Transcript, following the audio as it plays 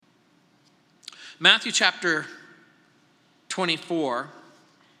Matthew chapter 24,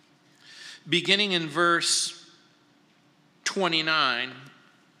 beginning in verse 29,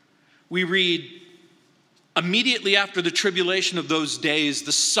 we read, "Immediately after the tribulation of those days,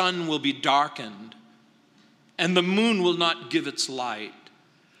 the sun will be darkened, and the moon will not give its light.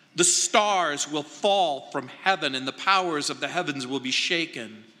 The stars will fall from heaven, and the powers of the heavens will be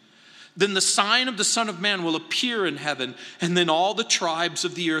shaken. Then the sign of the Son of Man will appear in heaven, and then all the tribes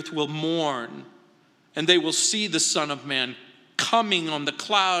of the earth will mourn, and they will see the Son of Man coming on the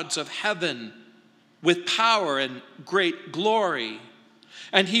clouds of heaven with power and great glory.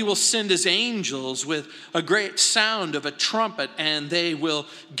 And he will send his angels with a great sound of a trumpet, and they will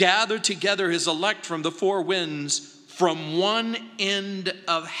gather together his elect from the four winds, from one end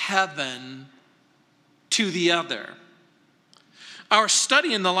of heaven to the other." Our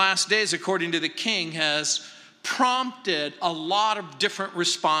study in the last days, according to the King, has prompted a lot of different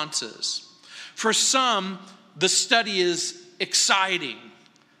responses. For some, the study is exciting.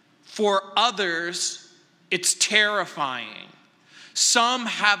 For others, it's terrifying. Some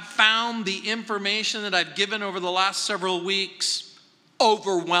have found the information that I've given over the last several weeks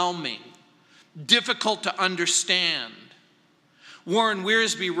overwhelming, difficult to understand. Warren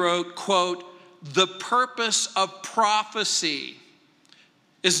Wiersbe wrote, quote, "The purpose of prophecy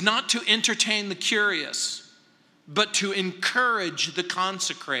is not to entertain the curious, but to encourage the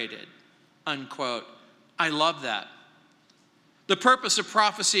consecrated," unquote. I love that. The purpose of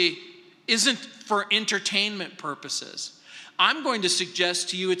prophecy isn't for entertainment purposes. I'm going to suggest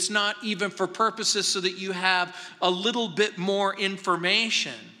to you it's not even for purposes so that you have a little bit more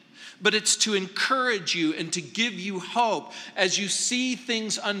information, but it's to encourage you and to give you hope as you see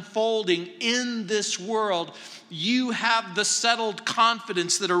things unfolding in this world. You have the settled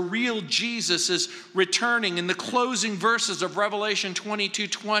confidence that a real Jesus is returning. In the closing verses of Revelation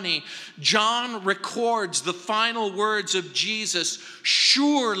 22:20, John records the final words of Jesus,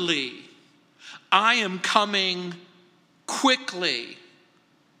 "Surely I am coming quickly."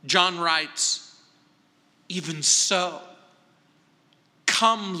 John writes, "Even so,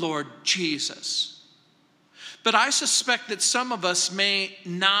 come, Lord Jesus." But I suspect that some of us may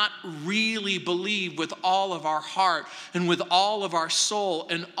not really believe with all of our heart and with all of our soul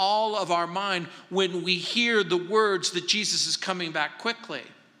and all of our mind when we hear the words that Jesus is coming back quickly.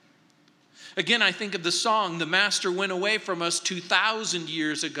 Again, I think of the song, "The Master went away from us 2,000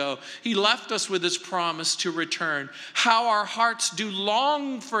 years ago. He left us with his promise to return. How our hearts do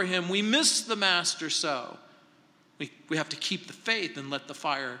long for him. We miss the Master so." We have to keep the faith and let the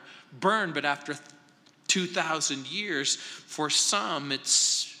fire burn. But after 2,000 years, for some,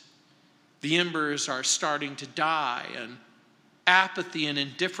 the embers are starting to die, and apathy and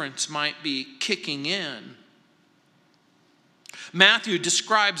indifference might be kicking in. Matthew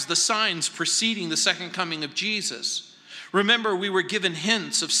describes the signs preceding the second coming of Jesus. Remember, we were given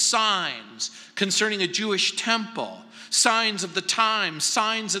hints of signs concerning a Jewish temple, signs of the times,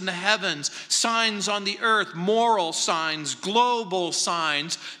 signs in the heavens, signs on the earth, moral signs, global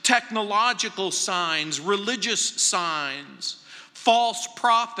signs, technological signs, religious signs, false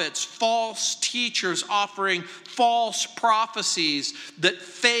prophets, false teachers offering false prophecies that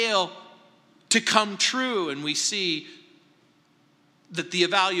fail to come true. And we see that the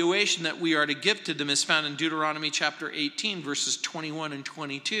evaluation that we are to give to them is found in Deuteronomy chapter 18, verses 21 and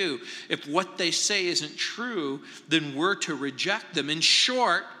 22. If what they say isn't true, then we're to reject them. In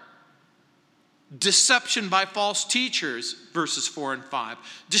short, deception by false teachers, verses 4 and 5.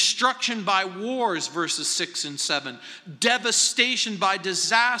 Destruction by wars, verses 6 and 7. Devastation by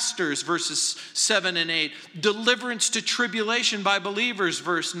disasters, verses 7 and 8. Deliverance to tribulation by believers,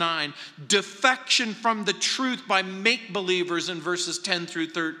 verse 9. Defection from the truth by make-believers in verses 10 through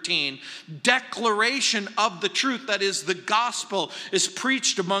 13. Declaration of the truth, that is, the gospel, is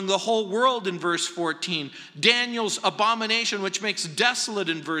preached among the whole world in verse 14. Daniel's abomination, which makes desolate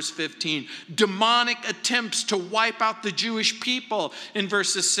in verse 15. Demonic attempts to wipe out the Jewish people in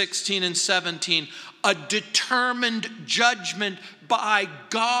verses 16 and 17. A determined judgment by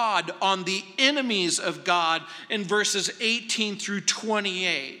God on the enemies of God in verses 18 through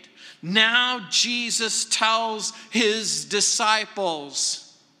 28. Now Jesus tells his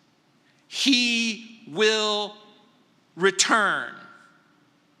disciples he will return.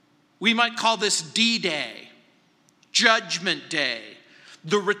 We might call this D-Day, Judgment Day.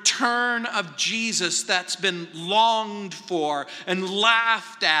 The return of Jesus that's been longed for and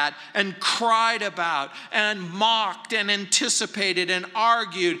laughed at and cried about and mocked and anticipated and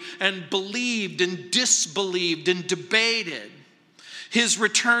argued and believed and disbelieved and debated. His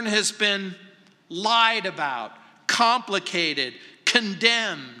return has been lied about, complicated,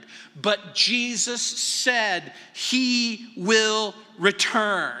 condemned. But Jesus said he will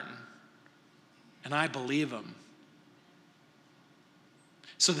return. And I believe him.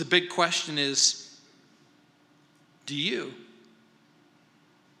 So the big question is, do you?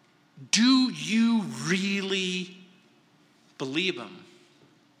 Do you really believe him?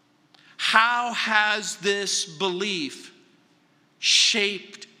 How has this belief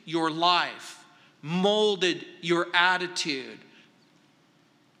shaped your life, molded your attitude,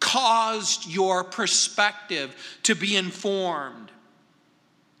 caused your perspective to be informed?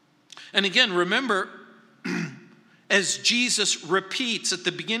 And again, remember, as Jesus repeats at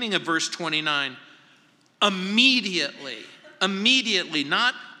the beginning of verse 29, immediately,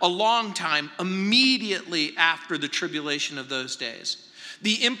 not a long time, immediately after the tribulation of those days.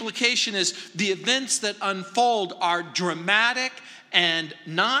 The implication is the events that unfold are dramatic and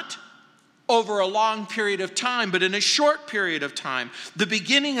not over a long period of time, but in a short period of time. The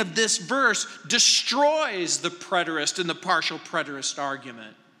beginning of this verse destroys the preterist and the partial preterist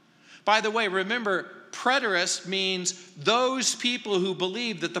argument. By the way, remember, preterist means those people who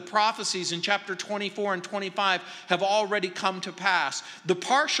believe that the prophecies in chapter 24 and 25 have already come to pass. The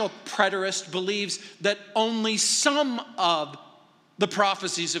partial preterist believes that only some of the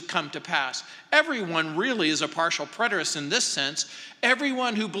prophecies have come to pass. Everyone really is a partial preterist in this sense.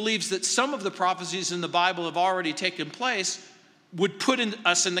 Everyone who believes that some of the prophecies in the Bible have already taken place would put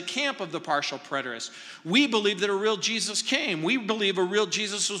us in the camp of the partial preterist. We believe that a real Jesus came. We believe a real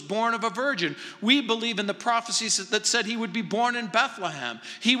Jesus was born of a virgin. We believe in the prophecies that said he would be born in Bethlehem.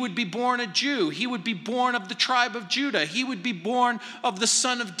 He would be born a Jew. He would be born of the tribe of Judah. He would be born of the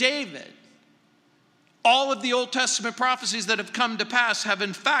son of David. All of the Old Testament prophecies that have come to pass have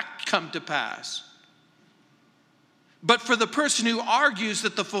in fact come to pass. But for the person who argues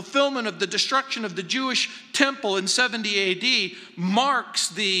that the fulfillment of the destruction of the Jewish temple in 70 AD marks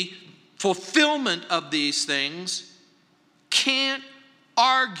the fulfillment of these things, can't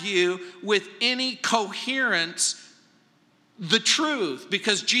argue with any coherence the truth,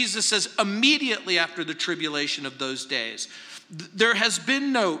 because Jesus says immediately after the tribulation of those days. There has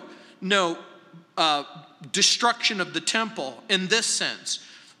been no destruction of the temple in this sense.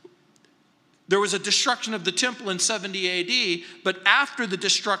 There was a destruction of the temple in 70 AD, but after the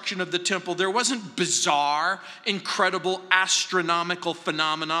destruction of the temple, there wasn't bizarre, incredible, astronomical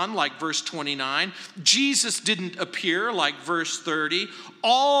phenomenon like verse 29. Jesus didn't appear like verse 30.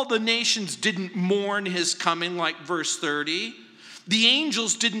 All the nations didn't mourn his coming like verse 30. The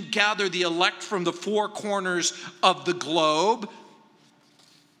angels didn't gather the elect from the four corners of the globe.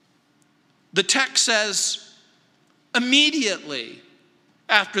 The text says, immediately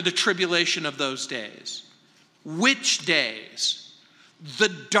after the tribulation of those days. Which days? The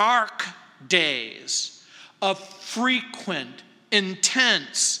dark days of frequent,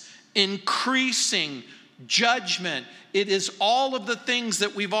 intense, increasing judgment. It is all of the things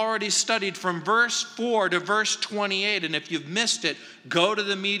that we've already studied from verse 4 to verse 28. And if you've missed it, go to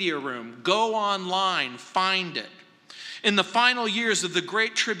the media room, go online, find it. In the final years of the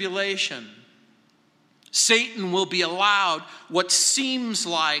Great Tribulation, Satan will be allowed what seems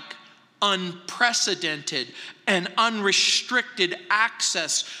like unprecedented and unrestricted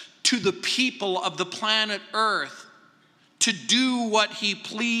access to the people of the planet Earth to do what he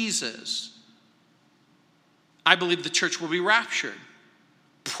pleases. I believe the church will be raptured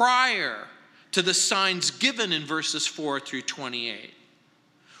prior to the signs given in verses 4 through 28.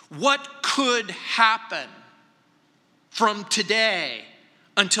 What could happen from today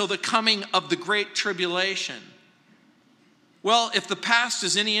until the coming of the Great Tribulation? Well, if the past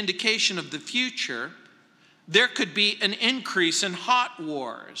is any indication of the future, there could be an increase in hot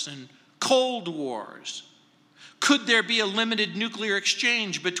wars and cold wars. Could there be a limited nuclear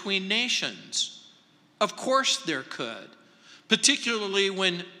exchange between nations? Of course there could, particularly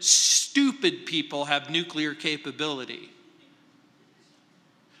when stupid people have nuclear capability.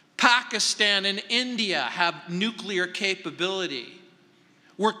 Pakistan and India have nuclear capability.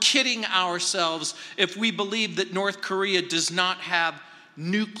 We're kidding ourselves if we believe that North Korea does not have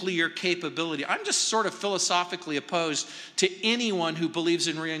nuclear capability. I'm just sort of philosophically opposed to anyone who believes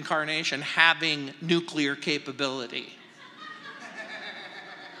in reincarnation having nuclear capability.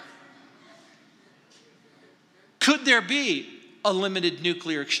 Could there be a limited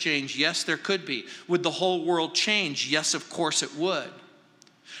nuclear exchange? Yes, there could be. Would the whole world change? Yes, of course it would.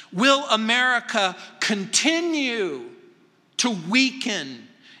 Will America continue to weaken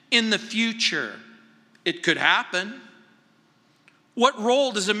in the future? It could happen. What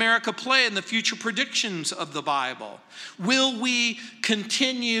role does America play in the future predictions of the Bible? Will we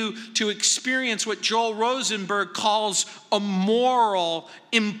continue to experience what Joel Rosenberg calls a moral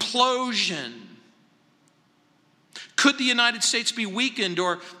implosion? Could the United States be weakened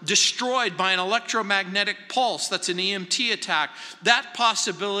or destroyed by an electromagnetic pulse? That's an EMT attack. That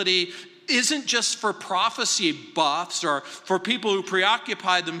possibility isn't just for prophecy buffs or for people who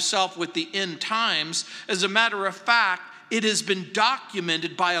preoccupy themselves with the end times. As a matter of fact, it has been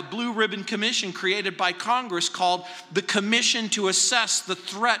documented by a blue ribbon commission created by Congress called the Commission to Assess the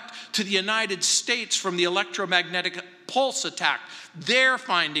Threat to the United States from the Electromagnetic Pulse Attack. Their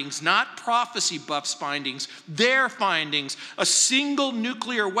findings, not prophecy buffs' findings, their findings, a single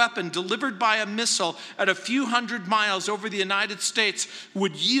nuclear weapon delivered by a missile at a few hundred miles over the United States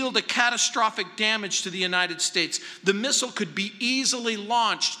would yield a catastrophic damage to the United States. The missile could be easily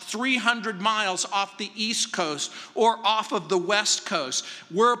launched 300 miles off the East Coast or off of the West Coast.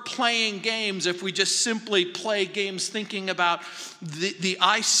 We're playing games if we just simply play games thinking about the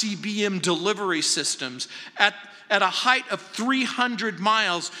ICBM delivery systems. At a height of 300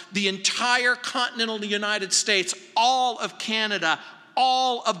 miles, the entire continental United States, all of Canada,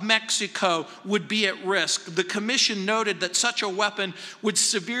 all of Mexico would be at risk. The commission noted that such a weapon would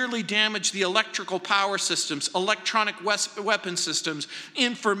severely damage the electrical power systems, electronic weapon systems,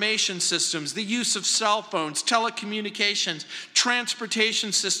 information systems, the use of cell phones, telecommunications,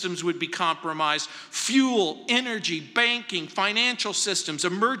 transportation systems would be compromised, fuel, energy, banking, financial systems,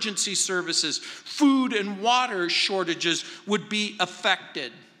 emergency services, food and water shortages would be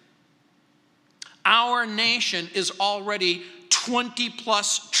affected. Our nation is already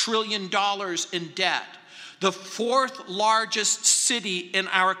 $20+ trillion in debt. The fourth largest city in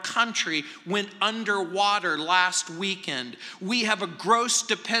our country went underwater last weekend. We have a gross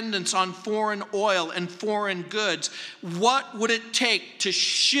dependence on foreign oil and foreign goods. What would it take to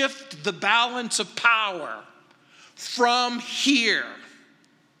shift the balance of power from here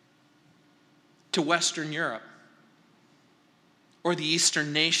to Western Europe or the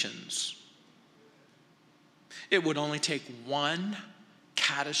Eastern nations? It would only take one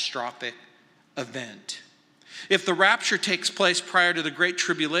catastrophic event. If the rapture takes place prior to the Great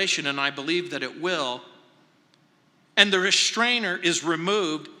Tribulation, and I believe that it will, and the restrainer is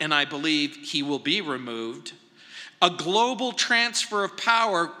removed, and I believe he will be removed, a global transfer of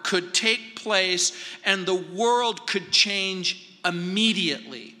power could take place and the world could change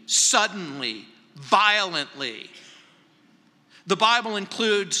immediately, suddenly, violently. The Bible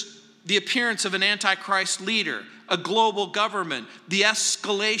includes the appearance of an antichrist leader, a global government, the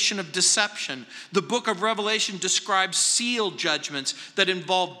escalation of deception. The book of Revelation describes seal judgments that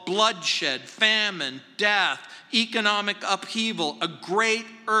involve bloodshed, famine, death, economic upheaval, a great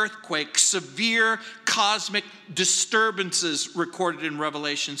earthquake, severe cosmic disturbances recorded in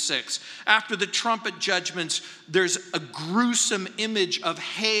Revelation 6. After the trumpet judgments, there's a gruesome image of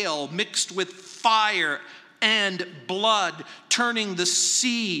hail mixed with fire and blood, turning the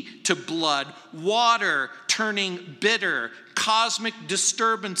sea to blood, water turning bitter, cosmic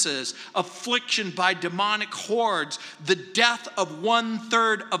disturbances, affliction by demonic hordes, the death of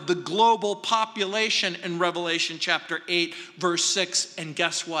 1/3 of the global population in Revelation chapter 8, verse 6. And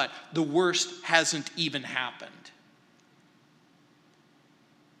guess what? The worst hasn't even happened.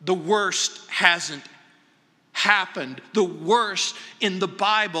 The worst hasn't happened. The worst in the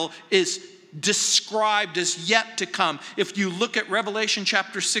Bible is described as yet to come. If you look at Revelation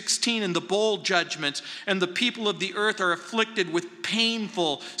chapter 16 and the bowl judgments, and the people of the earth are afflicted with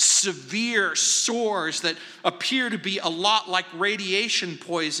painful, severe sores that appear to be a lot like radiation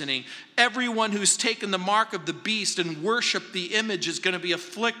poisoning. Everyone who's taken the mark of the beast and worshiped the image is going to be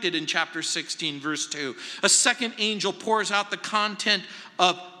afflicted in chapter 16, verse 2. A second angel pours out the content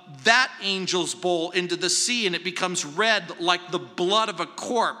of that angel's bowl into the sea, and it becomes red like the blood of a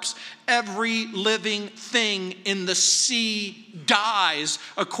corpse. Every living thing in the sea dies,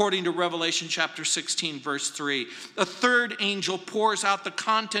 according to Revelation chapter 16, verse 3. A third angel pours out the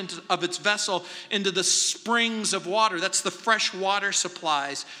content of its vessel into the springs of water. That's the fresh water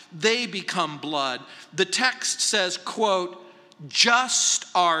supplies. They become blood. The text says, quote, "Just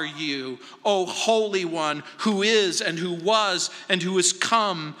are you, O Holy One, who is and who was and who is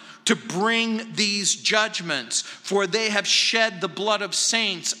come to bring these judgments. For they have shed the blood of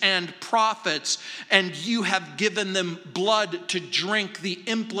saints and prophets, and you have given them blood to drink." The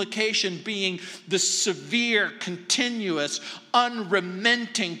implication being the severe, continuous,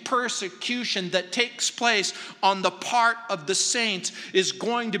 unrelenting persecution that takes place on the part of the saints is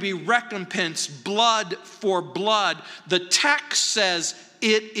going to be recompensed blood for blood. The text says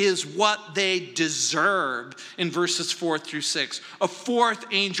it is what they deserve in verses 4 through 6. A fourth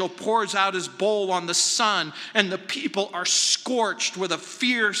angel pours out his bowl on the sun, and the people are scorched with a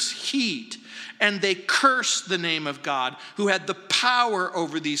fierce heat. And they curse the name of God, who had the power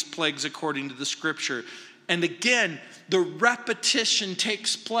over these plagues according to the scripture. And again, the repetition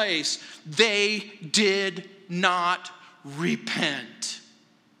takes place. They did not repent.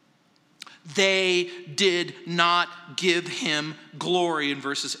 They did not give him glory in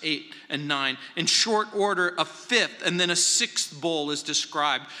verses 8 and 9. In short order, a fifth and then a sixth bowl is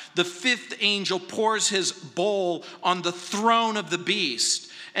described. The fifth angel pours his bowl on the throne of the beast,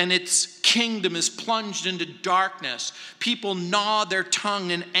 and its kingdom is plunged into darkness. People gnaw their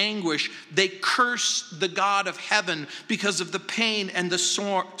tongue in anguish. They curse the God of heaven because of the pain and the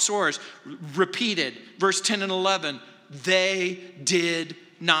sores. Repeated, verse 10 and 11, they did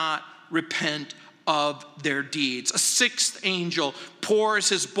not repent of their deeds. A sixth angel pours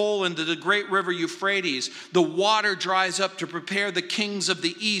his bowl into the great river Euphrates. The water dries up to prepare the kings of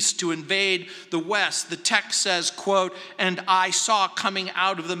the east to invade the west. The text says, quote, and I saw coming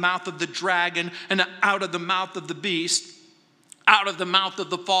out of the mouth of the dragon and out of the mouth of the beast, out of the mouth of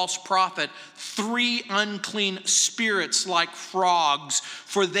the false prophet, 3 unclean spirits like frogs,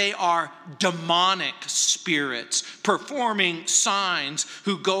 for they are demonic spirits, performing signs,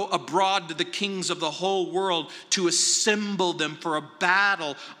 who go abroad to the kings of the whole world to assemble them for a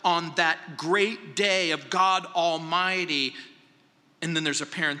battle on that great day of God Almighty. And then there's a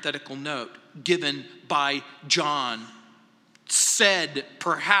parenthetical note given by John, said,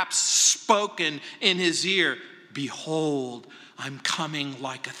 perhaps spoken in his ear, behold, I'm coming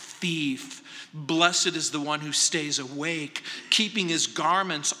like a thief. Blessed is the one who stays awake, keeping his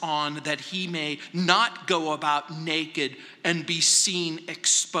garments on, that he may not go about naked and be seen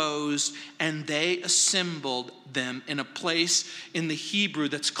exposed. And they assembled them in a place in the Hebrew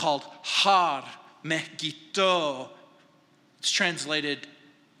that's called Har Megiddo. It's translated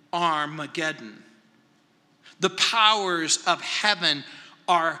Armageddon. The powers of heaven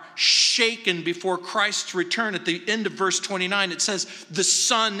are shaken before Christ's return. At the end of verse 29, it says, the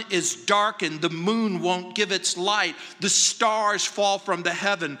sun is darkened, the moon won't give its light, the stars fall from the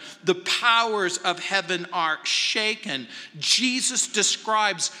heaven, the powers of heaven are shaken. Jesus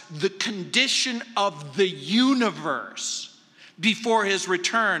describes the condition of the universe before his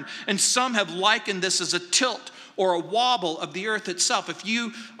return, and some have likened this as a tilt or a wobble of the earth itself. If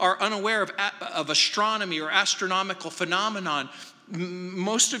you are unaware of astronomy or astronomical phenomenon,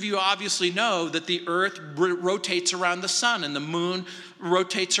 most of you obviously know that the earth rotates around the sun and the moon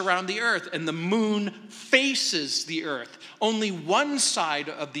rotates around the earth, and the moon faces the earth, only one side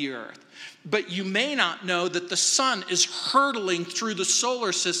of the earth. But you may not know that the sun is hurtling through the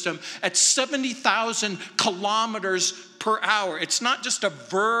solar system at 70,000 kilometers per hour. It's not just a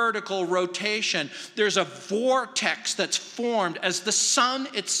vertical rotation. There's a vortex that's formed as the sun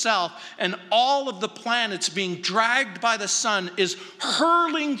itself and all of the planets being dragged by the sun is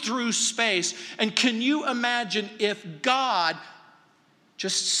hurling through space. And can you imagine if God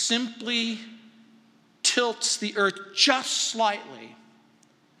just simply tilts the earth just slightly?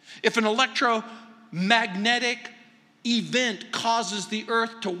 If an electromagnetic event causes the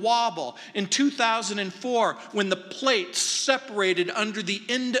earth to wobble. In 2004, when the plates separated under the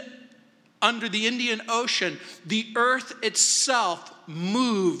Indian Ocean, the earth itself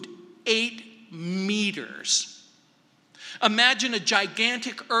moved 8 meters. Imagine a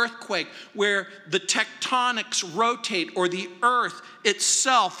gigantic earthquake where the tectonics rotate or the earth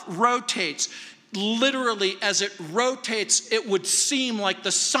itself rotates. Literally, as it rotates, it would seem like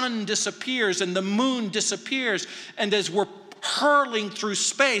the sun disappears and the moon disappears. And as we're hurling through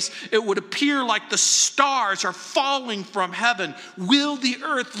space, it would appear like the stars are falling from heaven. Will the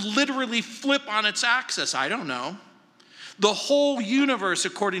earth literally flip on its axis? I don't know. The whole universe,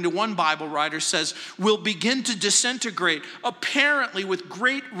 according to one Bible writer, says, will begin to disintegrate, apparently with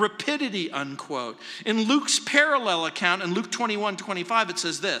great rapidity, unquote. In Luke's parallel account, in Luke 21:25, it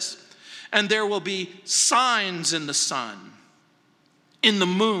says this, and there will be signs in the sun, in the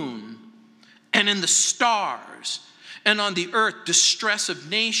moon, and in the stars, and on the earth distress of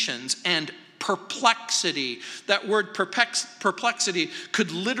nations and perplexity. That word perplexity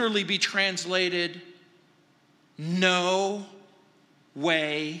could literally be translated, no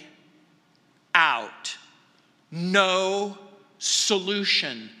way out. No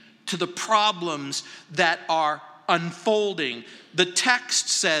solution to the problems that are unfolding. The text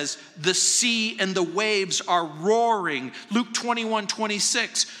says the sea and the waves are roaring. Luke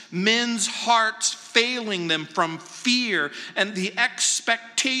 21:26, men's hearts failing them from fear and the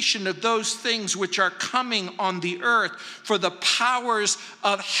expectation of those things which are coming on the earth. For the powers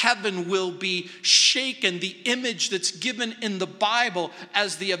of heaven will be shaken. The image that's given in the Bible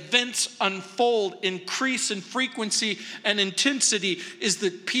as the events unfold, increase in frequency and intensity, is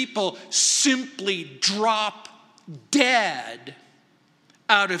that people simply drop dead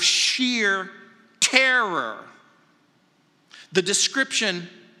out of sheer terror. The description,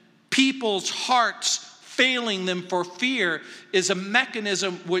 people's hearts failing them for fear, is a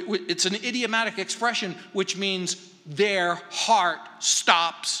mechanism, it's an idiomatic expression, which means their heart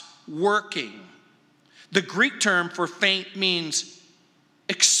stops working. The Greek term for faint means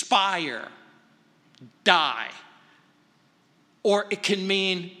expire, die, or it can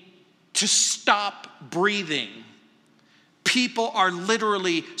mean to stop breathing. People are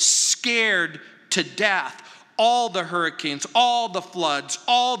literally scared to death. All the hurricanes, all the floods,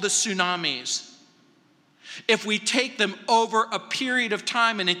 all the tsunamis. If we take them over a period of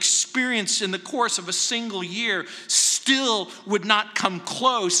time and experience in the course of a single year, still would not come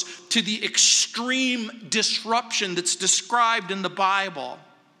close to the extreme disruption that's described in the Bible.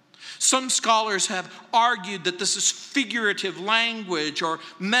 Some scholars have argued that this is figurative language or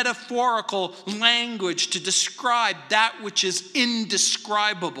metaphorical language to describe that which is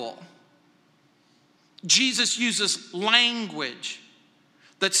indescribable. Jesus uses language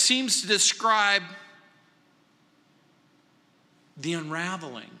that seems to describe the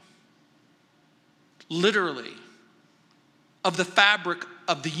unraveling, literally, of the fabric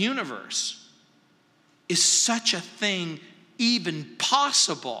of the universe. Is such a thing even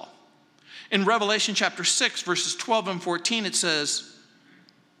possible? In Revelation chapter 6, verses 12 and 14, it says,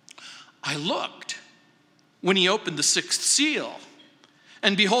 I looked when he opened the sixth seal,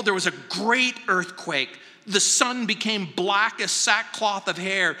 and behold, there was a great earthquake. The sun became black as sackcloth of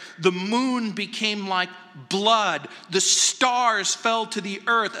hair. The moon became like blood. The stars fell to the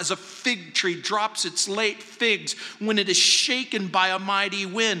earth as a fig tree drops its late figs when it is shaken by a mighty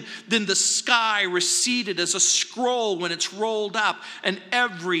wind. Then the sky receded as a scroll when it's rolled up, and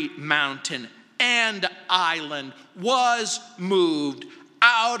every mountain and island was moved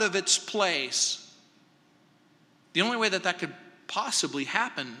out of its place. The only way that could possibly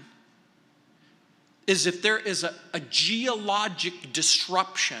happen is if there is a geologic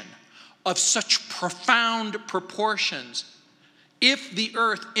disruption of such profound proportions. If the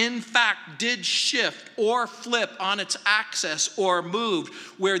earth in fact did shift or flip on its axis or move,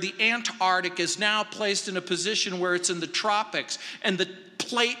 where the Antarctic is now placed in a position where it's in the tropics, and the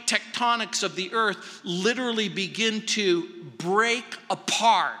plate tectonics of the earth literally begin to break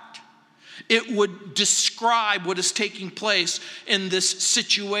apart, it would describe what is taking place in this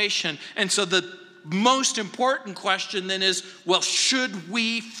situation. And so the most important question then is, well, should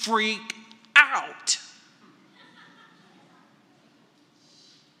we freak out?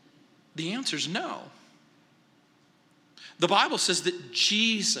 The answer is no. The Bible says that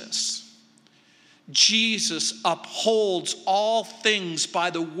Jesus upholds all things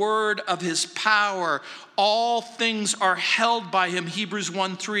by the word of his power. All things are held by him, Hebrews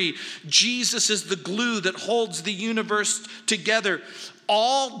 1:3. Jesus is the glue that holds the universe together.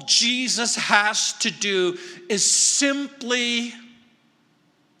 All Jesus has to do is simply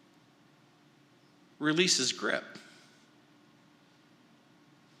release his grip.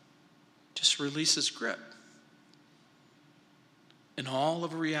 Just release his grip. And all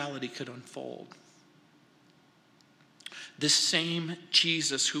of reality could unfold. This same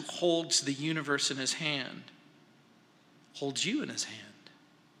Jesus who holds the universe in his hand holds you in his hand.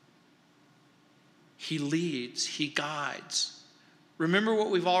 He leads, he guides. Remember what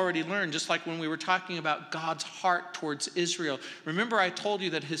we've already learned, just like when we were talking about God's heart towards Israel. Remember, I told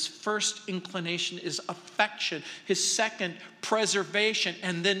you that his first inclination is affection, his second, preservation,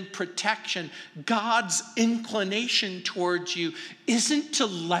 and then protection. God's inclination towards you isn't to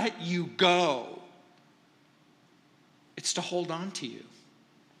let you go. It's to hold on to you.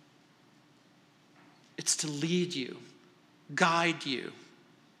 It's to lead you, guide you.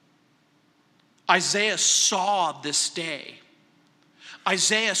 Isaiah saw this day.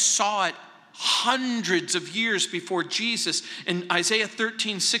 Isaiah saw it hundreds of years before Jesus. In Isaiah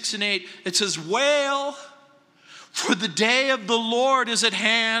 13:6-8, it says, "Wail, for the day of the Lord is at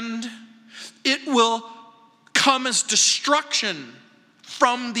hand. It will come as destruction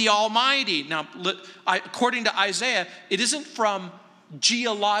from the Almighty." Now, according to Isaiah, it isn't from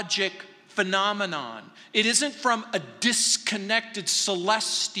geologic phenomenon. It isn't from a disconnected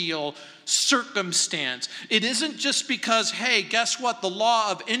celestial circumstance. It isn't just because, hey, guess what? The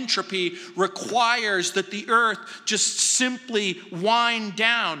law of entropy requires that the earth just simply wind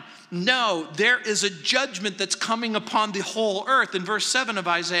down. No, there is a judgment that's coming upon the whole earth. In verse 7 of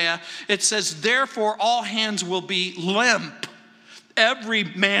Isaiah, it says, therefore all hands will be limp. Every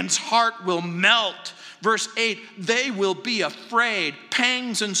man's heart will melt. Verse 8, they will be afraid.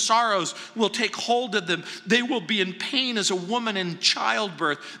 Pangs and sorrows will take hold of them. They will be in pain as a woman in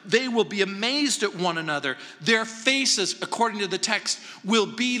childbirth. They will be amazed at one another. Their faces, according to the text, will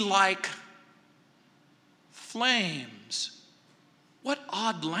be like flames. What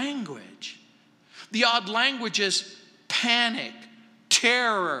odd language. The odd language is panic,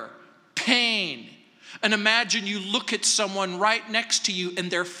 terror, pain. And imagine you look at someone right next to you and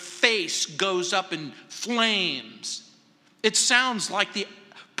their face goes up in flames. It sounds like the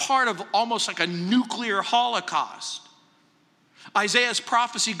part of almost like a nuclear holocaust. Isaiah's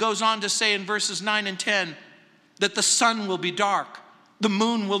prophecy goes on to say in verses 9 and 10 that the sun will be dark, the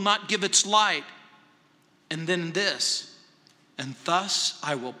moon will not give its light. And then this, and thus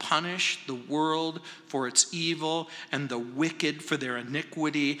I will punish the world for its evil and the wicked for their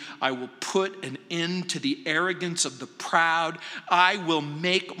iniquity. I will put an end to the arrogance of the proud. I will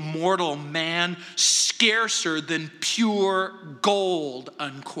make mortal man scarcer than pure gold,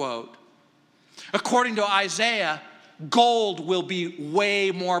 unquote. According to Isaiah, gold will be way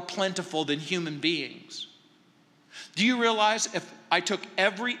more plentiful than human beings. Do you realize if I took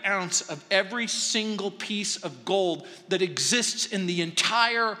every ounce of every single piece of gold that exists in the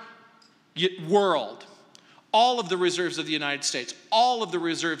entire world, all of the reserves of the United States, all of the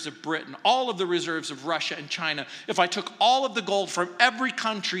reserves of Britain, all of the reserves of Russia and China, if I took all of the gold from every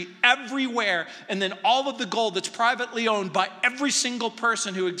country, everywhere, and then all of the gold that's privately owned by every single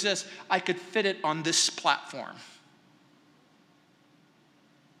person who exists, I could fit it on this platform.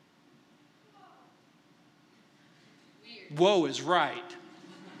 Whoa is right.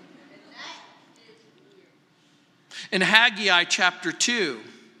 In Haggai chapter 2,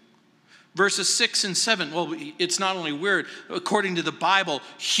 verses 6 and 7, well, it's not only weird. According to the Bible,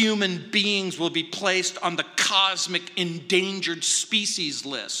 human beings will be placed on the cosmic endangered species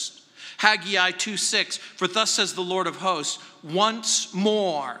list. Haggai 2:6, for thus says the Lord of hosts, once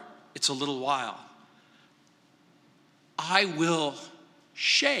more, it's a little while, I will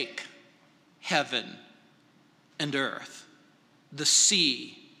shake heaven and earth, the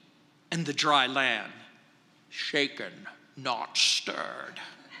sea and the dry land. Shaken, not stirred.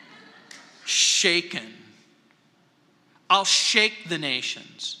 Shaken. I'll shake the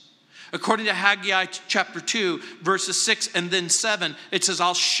nations. According to Haggai chapter 2, verses 6 and then 7, it says,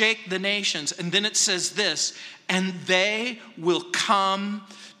 I'll shake the nations. And then it says this, and they will come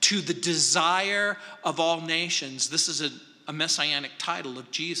to the desire of all nations. This is a messianic title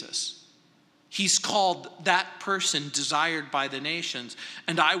of Jesus. He's called that person desired by the nations.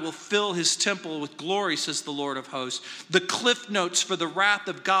 And I will fill his temple with glory, says the Lord of hosts. The cliff notes for the wrath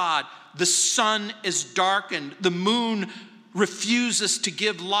of God. The sun is darkened. The moon refuses to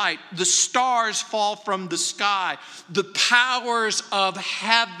give light. The stars fall from the sky. The powers of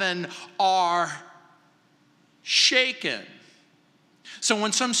heaven are shaken. So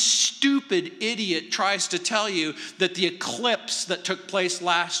when some stupid idiot tries to tell you that the eclipse that took place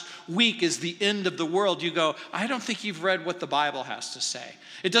last week is the end of the world, you go, I don't think you've read what the Bible has to say.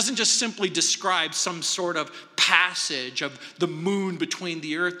 It doesn't just simply describe some sort of passage of the moon between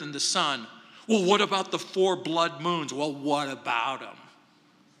the earth and the sun. Well, what about the 4 blood moons? Well, what about them?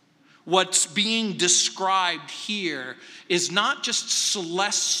 What's being described here is not just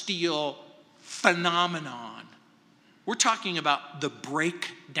celestial phenomenon. We're talking about the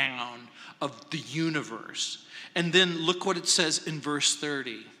breakdown of the universe. And then look what it says in verse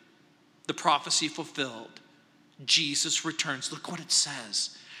 30. The prophecy fulfilled. Jesus returns. Look what it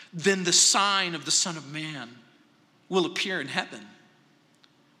says. Then the sign of the Son of Man will appear in heaven.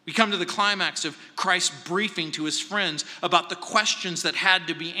 We come to the climax of Christ's briefing to his friends about the questions that had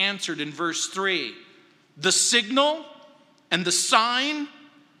to be answered in verse 3. The signal and the sign,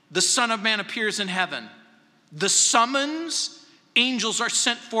 the Son of Man appears in heaven. The summons, angels are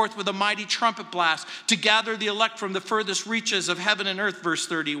sent forth with a mighty trumpet blast to gather the elect from the furthest reaches of heaven and earth, verse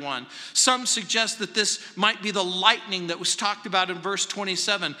 31. Some suggest that this might be the lightning that was talked about in verse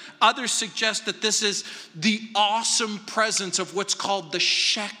 27. Others suggest that this is the awesome presence of what's called the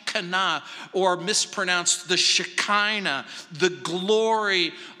Shekinah, or mispronounced the Shekinah, the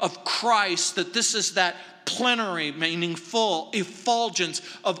glory of Christ, that this is that plenary, meaning full, effulgence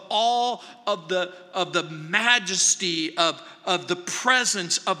of all of the majesty of the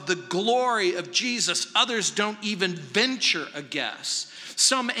presence of the glory of Jesus. Others don't even venture a guess.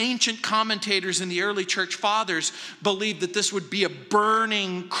 Some ancient commentators in the early church fathers believed that this would be a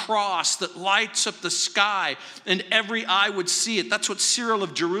burning cross that lights up the sky and every eye would see it. That's what Cyril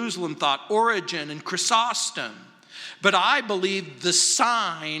of Jerusalem thought, Origen and Chrysostom. But I believe the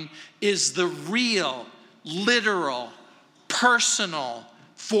sign is the real, literal, personal,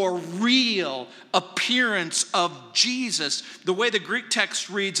 for real appearance of Jesus. The way the Greek text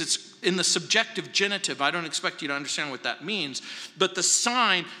reads, it's in the subjective genitive. I don't expect you to understand what that means. But the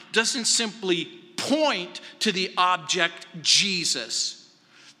sign doesn't simply point to the object Jesus.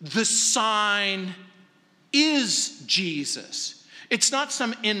 The sign is Jesus. It's not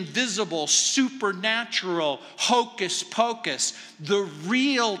some invisible, supernatural hocus pocus. The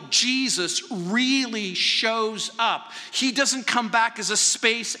real Jesus really shows up. He doesn't come back as a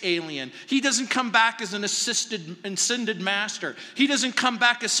space alien. He doesn't come back as an ascended master. He doesn't come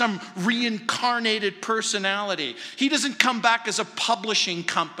back as some reincarnated personality. He doesn't come back as a publishing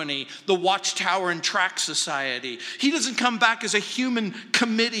company, the Watchtower and Tract Society. He doesn't come back as a human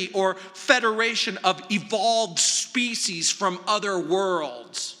committee or federation of evolved species from other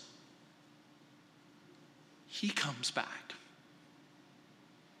worlds. He comes back.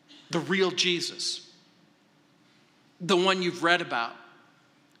 The real Jesus. The one you've read about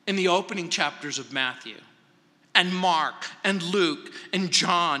in the opening chapters of Matthew and Mark and Luke and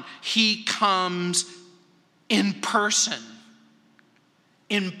John. He comes in person,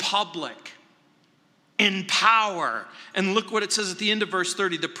 in public, in power. And look what it says at the end of verse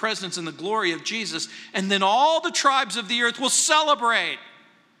 30, the presence and the glory of Jesus. And then all the tribes of the earth will celebrate.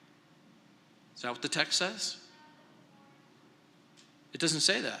 Is that what the text says? It doesn't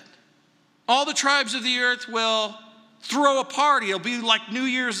say that. All the tribes of the earth will throw a party. It'll be like New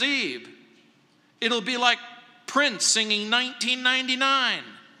Year's Eve. It'll be like Prince singing 1999.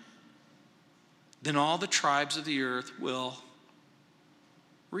 Then all the tribes of the earth will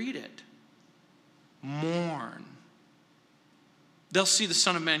read it. Mourn. They'll see the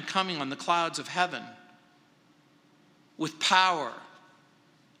Son of Man coming on the clouds of heaven with power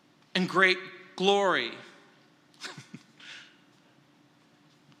and great glory.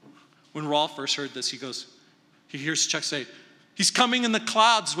 When Rolf first heard this, he hears Chuck say, he's coming in the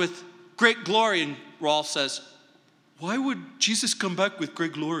clouds with great glory. And Rolf says, why would Jesus come back with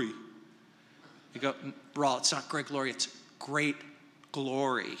great glory? You go, Rolf, it's not great glory, it's great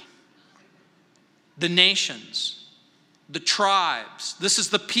glory. The nations, the tribes, this is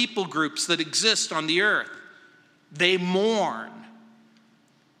the people groups that exist on the earth. They mourn.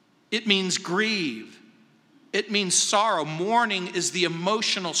 It means grieve. It means sorrow. Mourning is the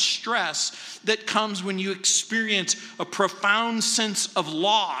emotional stress that comes when you experience a profound sense of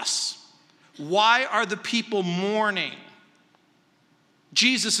loss. Why are the people mourning?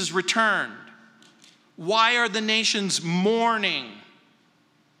 Jesus has returned. Why are the nations mourning?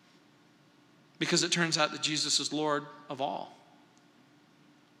 Because it turns out that Jesus is Lord of all.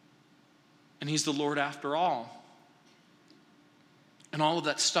 And he's the Lord after all. And all of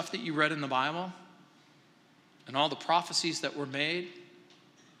that stuff that you read in the Bible, and all the prophecies that were made,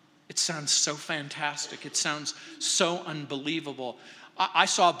 it sounds so fantastic. It sounds so unbelievable. I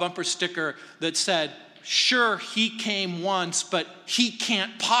saw a bumper sticker that said, sure, he came once, but he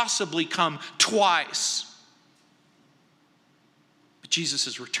can't possibly come twice. But Jesus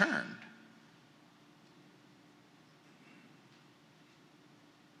has returned.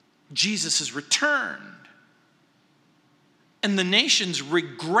 Jesus has returned. And the nations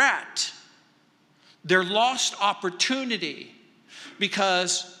regret their lost opportunity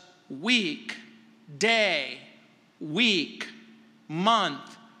because week, day, week,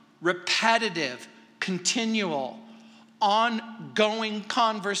 month, repetitive, continual, ongoing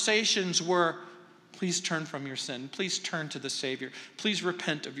conversations were, please turn from your sin. Please turn to the Savior. Please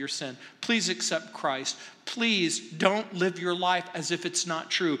repent of your sin. Please accept Christ. Please don't live your life as if it's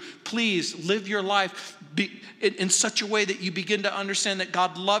not true. Please live your life in such a way that you begin to understand that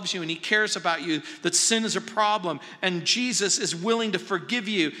God loves you and he cares about you, that sin is a problem, and Jesus is willing to forgive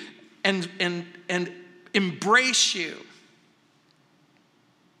you and embrace you.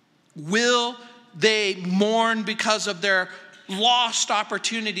 Will they mourn because of their lost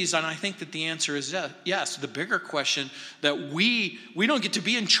opportunities? And I think that the answer is yes. The bigger question that we don't get to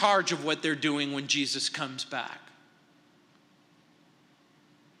be in charge of what they're doing when Jesus comes back.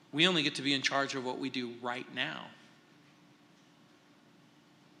 We only get to be in charge of what we do right now.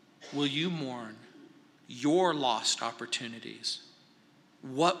 Will you mourn your lost opportunities?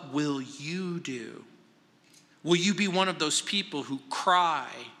 What will you do Will you be one of those people who cry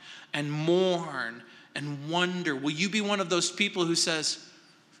and mourn and wonder? Will you be one of those people who says,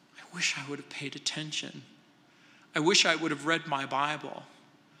 I wish I would have paid attention. I wish I would have read my Bible.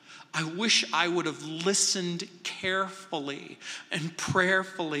 I wish I would have listened carefully and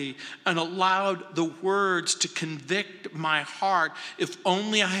prayerfully and allowed the words to convict my heart. If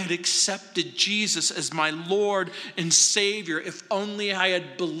only I had accepted Jesus as my Lord and Savior. If only I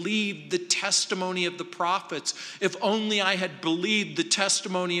had believed the testimony of the prophets. If only I had believed the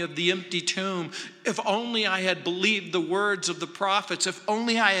testimony of the empty tomb. If only I had believed the words of the prophets. If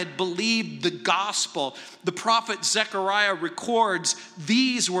only I had believed the gospel. The prophet Zechariah records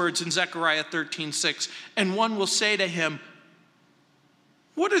these words in Zechariah 13:6. And one will say to him,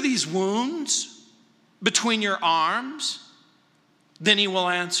 what are these wounds between your arms? Then he will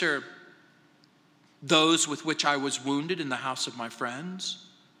answer, those with which I was wounded in the house of my friends.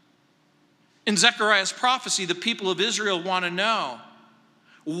 In Zechariah's prophecy, the people of Israel want to know,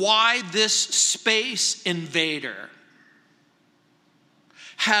 why this space invader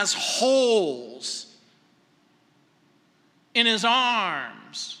has holes in his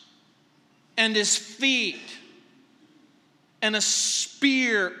arms and his feet and a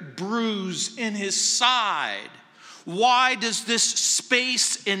spear bruise in his side. Why does this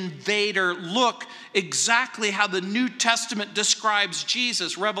space invader look exactly how the New Testament describes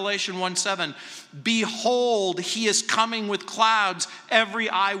Jesus? Revelation 1:7, behold, he is coming with clouds. Every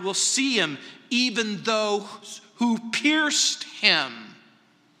eye will see him, even those who pierced him.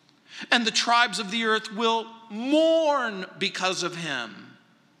 And the tribes of the earth will mourn because of him.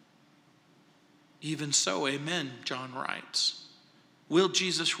 Even so, amen, John writes. Will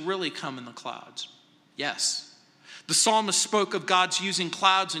Jesus really come in the clouds? Yes. The psalmist spoke of God's using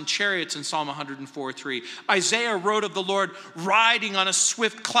clouds and chariots in Psalm 104:3. Isaiah wrote of the Lord riding on a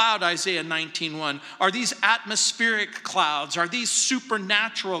swift cloud, Isaiah 19:1. Are these atmospheric clouds? Are these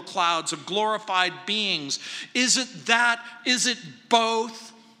supernatural clouds of glorified beings? Is it that? Is it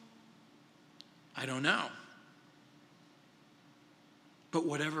both? I don't know. But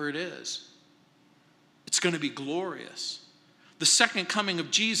whatever it is, it's going to be glorious. The second coming of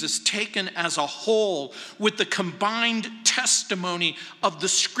Jesus, taken as a whole with the combined testimony of the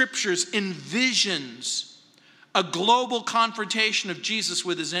scriptures, envisions a global confrontation of Jesus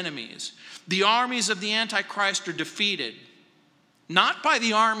with his enemies. The armies of the Antichrist are defeated, not by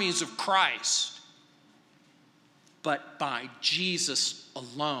the armies of Christ, but by Jesus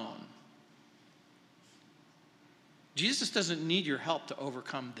alone. Jesus doesn't need your help to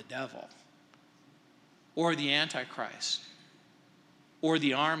overcome the devil or the Antichrist or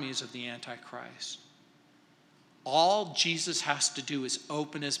the armies of the Antichrist. All Jesus has to do is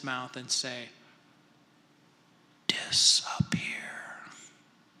open his mouth and say, disappear.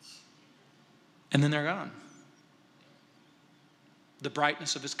 And then they're gone. The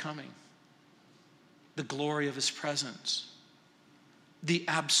brightness of his coming, the glory of his presence, the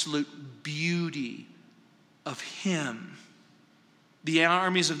absolute beauty of him. The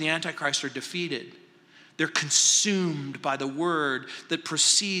armies of the Antichrist are defeated. They're consumed by the word that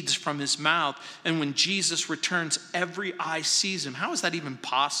proceeds from his mouth. And when Jesus returns, every eye sees him. How is that even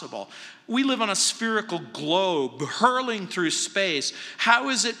possible? We live on a spherical globe hurling through space. How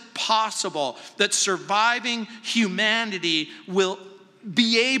is it possible that surviving humanity will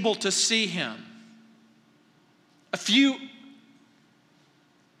be able to see him? A few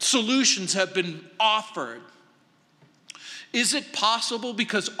solutions have been offered. Is it possible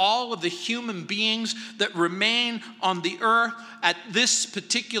because all of the human beings that remain on the earth at this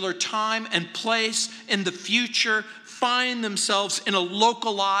particular time and place in the future find themselves in a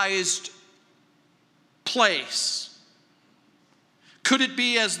localized place? Could it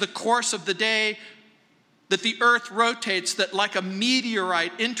be as the course of the day that the earth rotates, that like a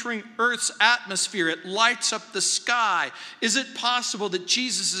meteorite entering Earth's atmosphere, it lights up the sky? Is it possible that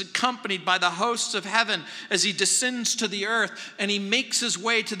Jesus is accompanied by the hosts of heaven as he descends to the earth and he makes his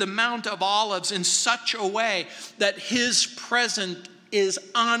way to the Mount of Olives in such a way that his presence is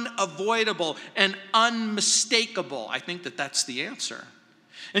unavoidable and unmistakable? I think that that's the answer.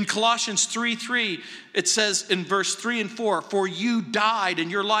 In Colossians 3:3, it says in verse 3 and 4, for you died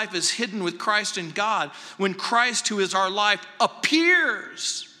and your life is hidden with Christ in God. When Christ, who is our life,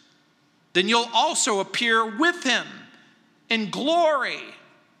 appears, then you'll also appear with him in glory.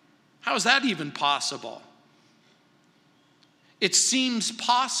 How is that even possible? It seems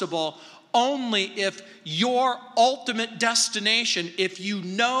possible only if your ultimate destination, if you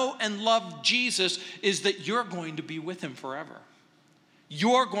know and love Jesus, is that you're going to be with him forever.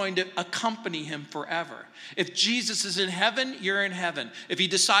 you're going to accompany him forever. If Jesus is in heaven, you're in heaven. If he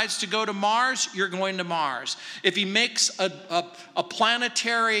decides to go to Mars, you're going to Mars. If he makes a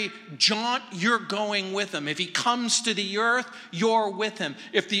planetary jaunt, you're going with him. If he comes to the earth, you're with him.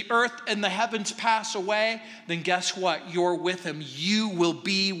 If the earth and the heavens pass away, then guess what? You're with him. You will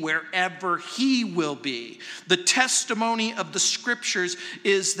be wherever he will be. The testimony of the scriptures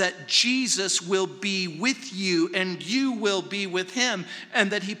is that Jesus will be with you and you will be with him,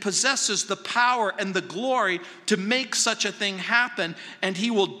 and that he possesses the power and the glory to make such a thing happen, and he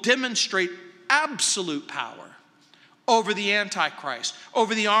will demonstrate absolute power over the Antichrist,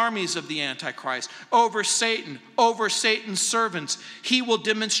 over the armies of the Antichrist, over Satan, over Satan's servants. He will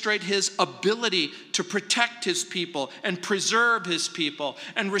demonstrate his ability to protect his people and preserve his people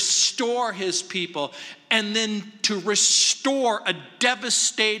and restore his people, and then to restore a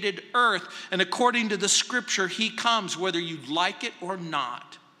devastated earth. And according to the scripture, he comes, whether you like it or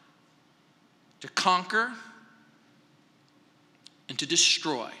not, to conquer and to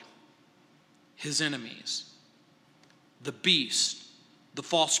destroy his enemies. The beast, the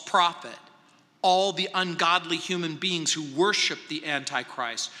false prophet, all the ungodly human beings who worship the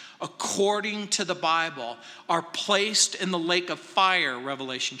Antichrist, according to the Bible, are placed in the lake of fire,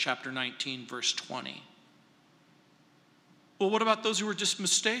 Revelation chapter 19, verse 20. Well, what about those who were just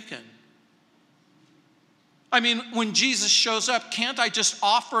mistaken? I mean, when Jesus shows up, can't I just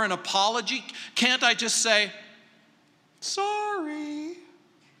offer an apology? Can't I just say, sorry?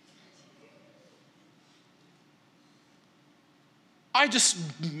 I just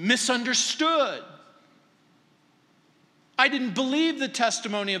misunderstood. I didn't believe the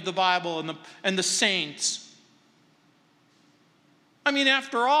testimony of the Bible and the saints. I mean,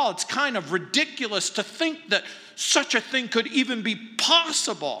 after all, it's kind of ridiculous to think that such a thing could even be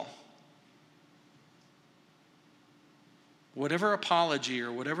possible. Whatever apology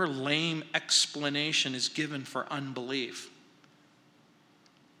or whatever lame explanation is given for unbelief,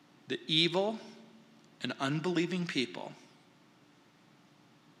 the evil and unbelieving people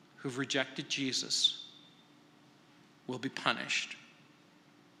who've rejected Jesus will be punished.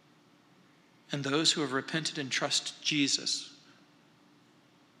 And those who have repented and trusted Jesus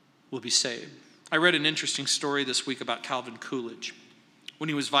will be saved. I read an interesting story this week about Calvin Coolidge. When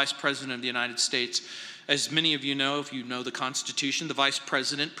he was vice president of the United States, as many of you know, if you know the Constitution, the vice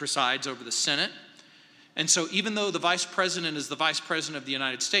president presides over the Senate. And so even though the vice president is the vice president of the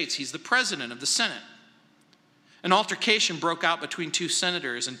United States, he's the president of the Senate. An altercation broke out between two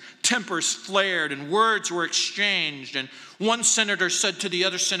senators, and tempers flared, and words were exchanged. And one senator said to the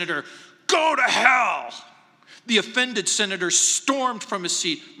other senator, "Go to hell!" The offended senator stormed from his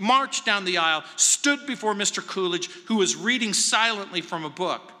seat, marched down the aisle, stood before Mr. Coolidge, who was reading silently from a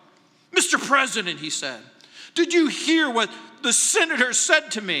book. "Mr. President," he said, "did you hear what the senator said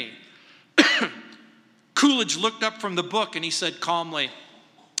to me?" Coolidge looked up from the book and he said calmly,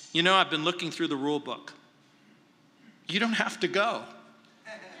 "You know, I've been looking through the rule book. You don't have to go."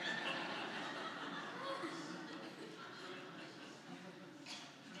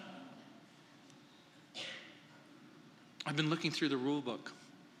 I've been looking through the rule book.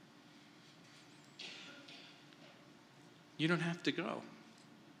 You don't have to go.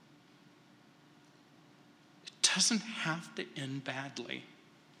 It doesn't have to end badly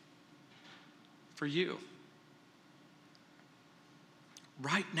for you.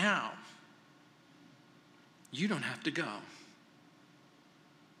 Right now, you don't have to go.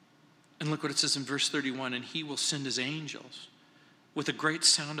 And look what it says in verse 31, "And he will send his angels with a great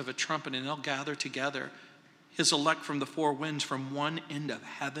sound of a trumpet, and they'll gather together his elect from the four winds, from one end of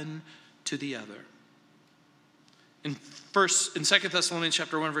heaven to the other." In 2 Thessalonians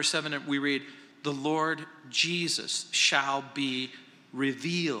chapter 1, verse 7, we read, "The Lord Jesus shall be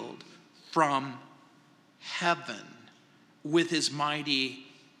revealed from heaven with his mighty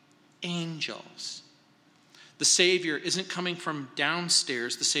angels." The Savior isn't coming from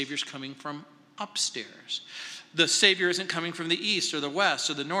downstairs. The Savior's coming from upstairs. The Savior isn't coming from the east or the west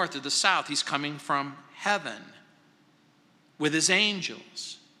or the north or the south. He's coming from heaven with his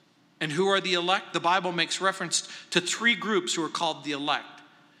angels. And who are the elect? The Bible makes reference to three groups who are called the elect.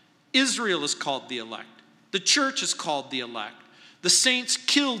 Israel is called the elect. The church is called the elect. The saints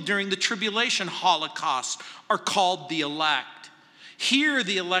killed during the tribulation holocaust are called the elect. Here,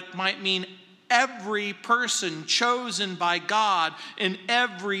 the elect might mean every person chosen by God in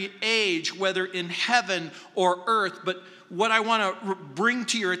every age, whether in heaven or earth. But what I want to bring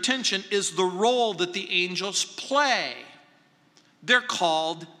to your attention is the role that the angels play. They're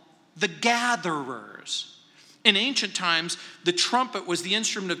called the gatherers. In ancient times, the trumpet was the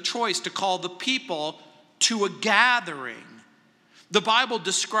instrument of choice to call the people to a gathering. The Bible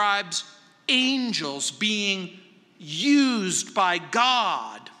describes angels being used by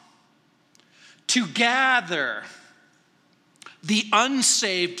God to gather the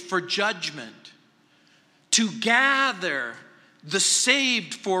unsaved for judgment, to gather the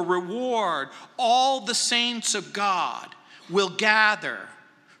saved for reward. All the saints of God will gather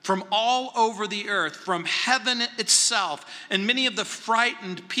from all over the earth, from heaven itself, and many of the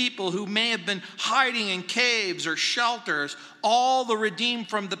frightened people who may have been hiding in caves or shelters, all the redeemed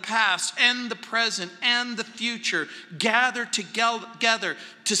from the past and the present and the future, gather together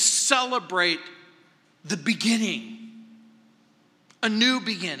to celebrate the beginning, a new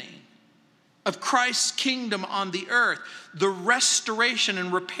beginning of Christ's kingdom on the earth. The restoration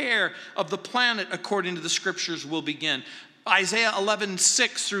and repair of the planet, according to the scriptures, will begin. Isaiah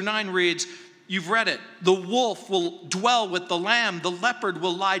 11:6-9 reads, you've read it, the wolf will dwell with the lamb, the leopard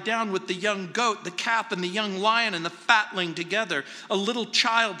will lie down with the young goat, the calf and the young lion and the fatling together. A little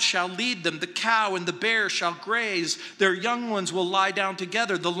child shall lead them, the cow and the bear shall graze, their young ones will lie down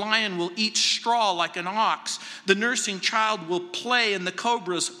together, the lion will eat straw like an ox, the nursing child will play in the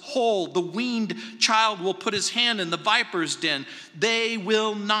cobra's hole, the weaned child will put his hand in the viper's den. They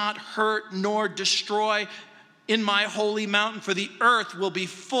will not hurt nor destroy in my holy mountain, for the earth will be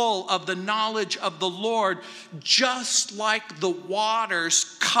full of the knowledge of the Lord, just like the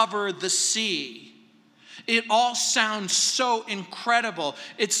waters cover the sea. It all sounds so incredible.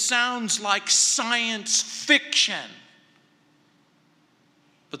 It sounds like science fiction.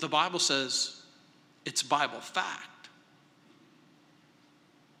 But the Bible says it's Bible fact.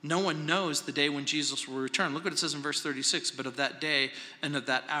 No one knows the day when Jesus will return. Look what it says in verse 36. But of that day and of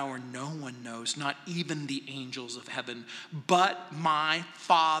that hour, no one knows, not even the angels of heaven, but my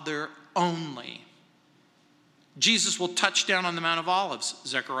Father only. Jesus will touch down on the Mount of Olives,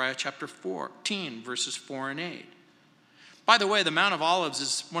 Zechariah chapter 14, verses 4 and 8. By the way, the Mount of Olives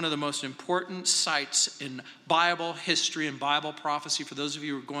is one of the most important sites in Bible history and Bible prophecy. For those of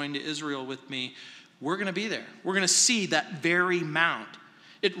you who are going to Israel with me, we're going to be there. We're going to see that very mount.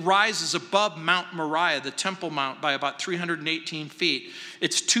 It rises above Mount Moriah, the Temple Mount, by about 318 feet.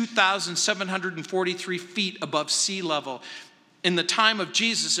 It's 2,743 feet above sea level. In the time of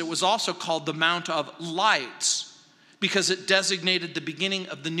Jesus, it was also called the Mount of Lights because it designated the beginning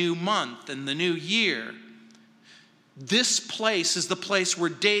of the new month and the new year. This place is the place where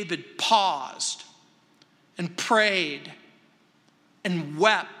David paused and prayed and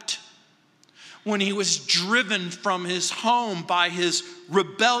wept when he was driven from his home by his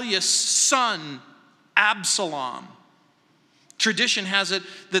rebellious son, Absalom. Tradition has it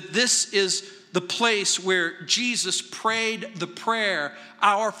that this is the place where Jesus prayed the prayer,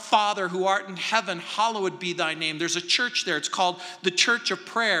 Our Father who art in heaven, hallowed be thy name. There's a church there. It's called the Church of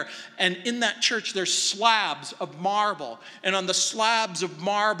Prayer. And in that church, there's slabs of marble. And on the slabs of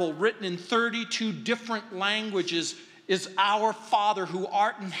marble, written in 32 different languages, is Our Father who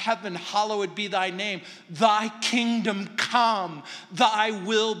art in heaven, hallowed be thy name. Thy kingdom come, thy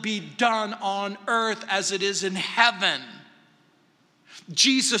will be done on earth as it is in heaven.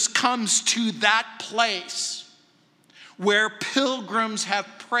 Jesus comes to that place where pilgrims have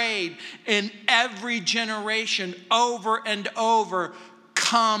prayed in every generation over and over,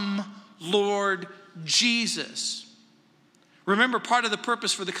 come, Lord Jesus. Remember, part of the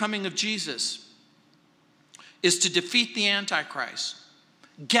purpose for the coming of Jesus is to defeat the Antichrist,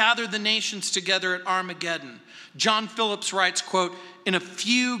 gather the nations together at Armageddon. John Phillips writes, quote, in a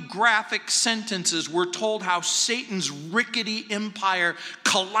few graphic sentences, we're told how Satan's rickety empire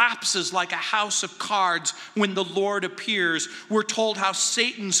collapses like a house of cards when the Lord appears. We're told how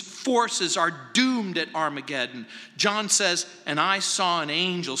Satan's forces are doomed at Armageddon. John says, and I saw an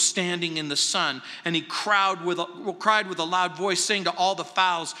angel standing in the sun, and he cried with a loud voice, saying to all the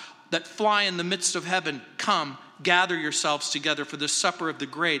fowls that fly in the midst of heaven, come, gather yourselves together for the supper of the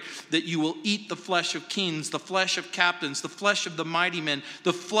great, that you will eat the flesh of kings, the flesh of captains, the flesh of the mighty men,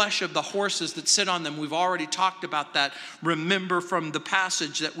 the flesh of the horses that sit on them. We've already talked about that. Remember from the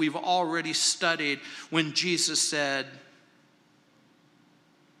passage that we've already studied when Jesus said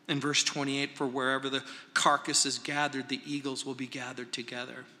in verse 28, for wherever the carcass is gathered, the eagles will be gathered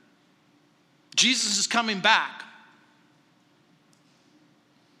together. Jesus is coming back.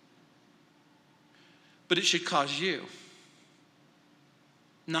 But it should cause you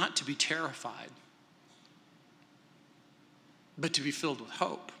not to be terrified, but to be filled with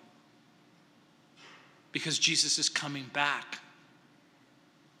hope. Because Jesus is coming back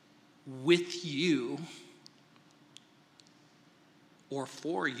with you or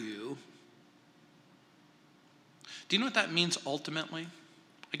for you. Do you know what that means ultimately?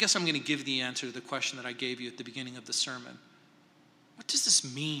 I guess I'm going to give the answer to the question that I gave you at the beginning of the sermon. What does this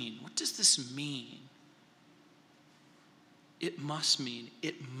mean? What does this mean? It must mean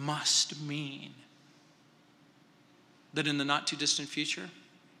that in the not too distant future,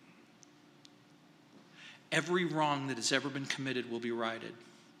 every wrong that has ever been committed will be righted.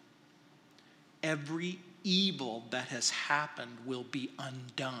 Every evil that has happened will be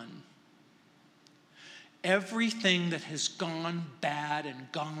undone. Everything that has gone bad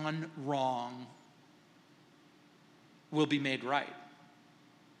and gone wrong will be made right.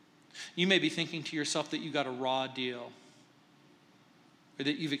 You may be thinking to yourself that you got a raw deal, or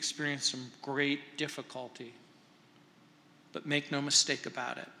that you've experienced some great difficulty. But make no mistake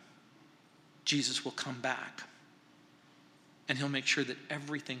about it. Jesus will come back, and he'll make sure that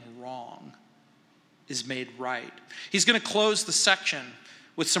everything wrong is made right. He's going to close the section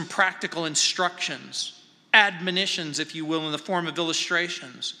with some practical instructions, admonitions, if you will, in the form of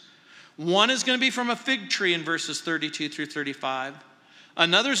illustrations. One is going to be from a fig tree in verses 32 through 35.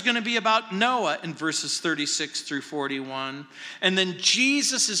 Another is going to be about Noah in verses 36 through 41. And then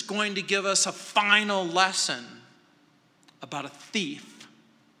Jesus is going to give us a final lesson about a thief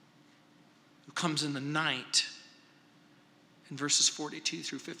who comes in the night in verses 42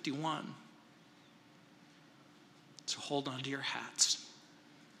 through 51. So hold on to your hats.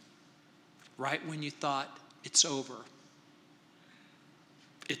 Right when you thought it's over,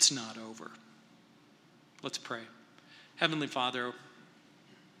 it's not over. Let's pray. Heavenly Father,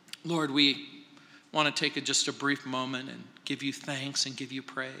 Lord, we want to take just a brief moment and give you thanks and give you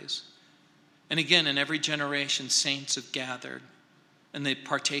praise. And again, in every generation, saints have gathered and they've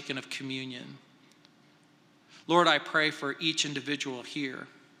partaken of communion. Lord, I pray for each individual here,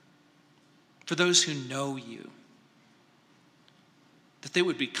 for those who know you, that they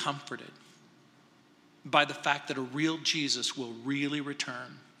would be comforted by the fact that a real Jesus will really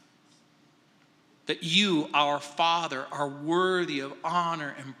return. That you, our Father, are worthy of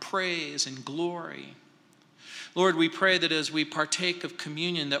honor and praise and glory. Lord, we pray that as we partake of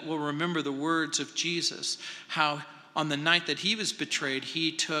communion, that we'll remember the words of Jesus, how on the night that he was betrayed,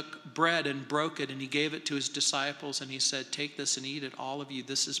 he took bread and broke it, and he gave it to his disciples, and he said, "Take this and eat it, all of you.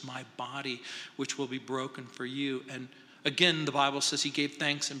 This is my body, which will be broken for you." And again, the Bible says he gave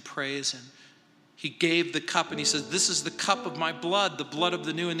thanks and praise, and he gave the cup, and he says, "This is the cup of my blood, the blood of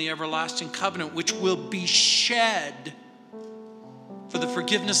the new and the everlasting covenant, which will be shed for the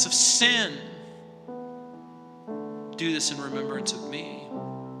forgiveness of sin. Do this in remembrance of me."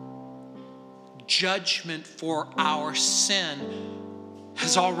 Judgment for our sin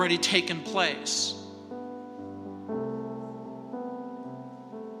has already taken place.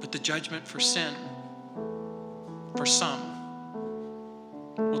 But the judgment for sin, for some,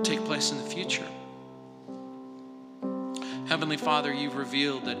 will take place in the future. Heavenly Father, you've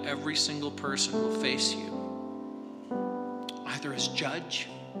revealed that every single person will face you, either as judge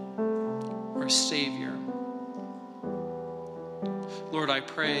or as Savior. Lord, I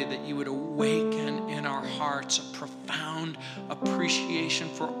pray that you would awaken in our hearts a profound appreciation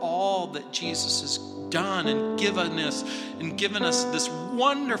for all that Jesus has done and given us this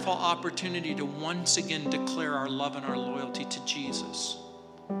wonderful opportunity to once again declare our love and our loyalty to Jesus.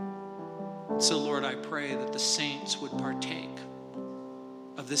 So, Lord, I pray that the saints would partake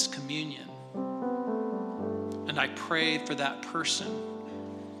of this communion. And I pray for that person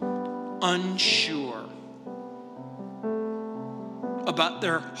unsure about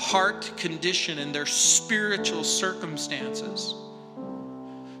their heart condition and their spiritual circumstances.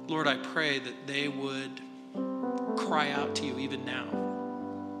 Lord, I pray that they would cry out to you even now,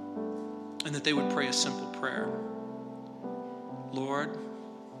 and that they would pray a simple prayer. Lord,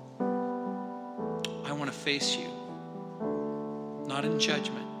 I want to face you, not in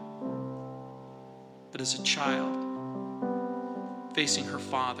judgment, but as a child, facing her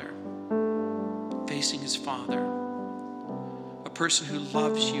father, facing his father, a person who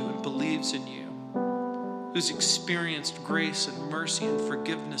loves you and believes in you, who's experienced grace and mercy and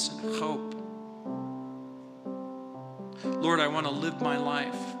forgiveness and hope. Lord, I want to live my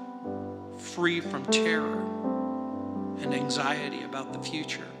life free from terror and anxiety about the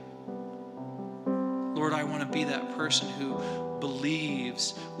future. Lord, I want to be that person who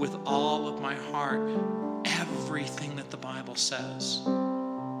believes with all of my heart everything that the Bible says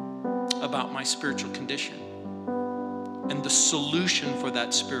about my spiritual condition and the solution for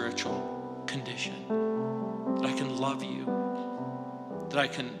that spiritual condition. That I can love you, that I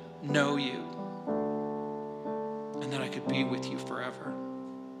can know you, and that I could be with you forever.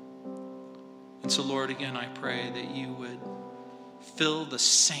 And so, Lord, again, I pray that you would fill the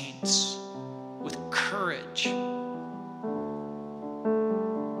saints with courage.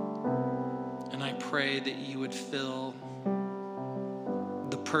 And I pray that you would fill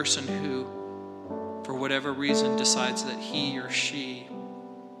person who, for whatever reason, decides that he or she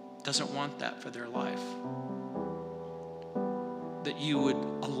doesn't want that for their life, that you would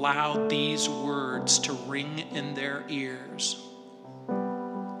allow these words to ring in their ears.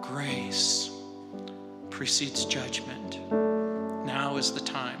 Grace precedes judgment. Now is the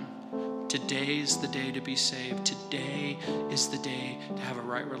time. Today is the day to be saved. Today is the day to have a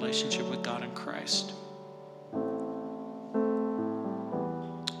right relationship with God in Christ.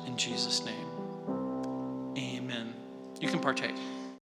 In Jesus' name, amen. You can partake.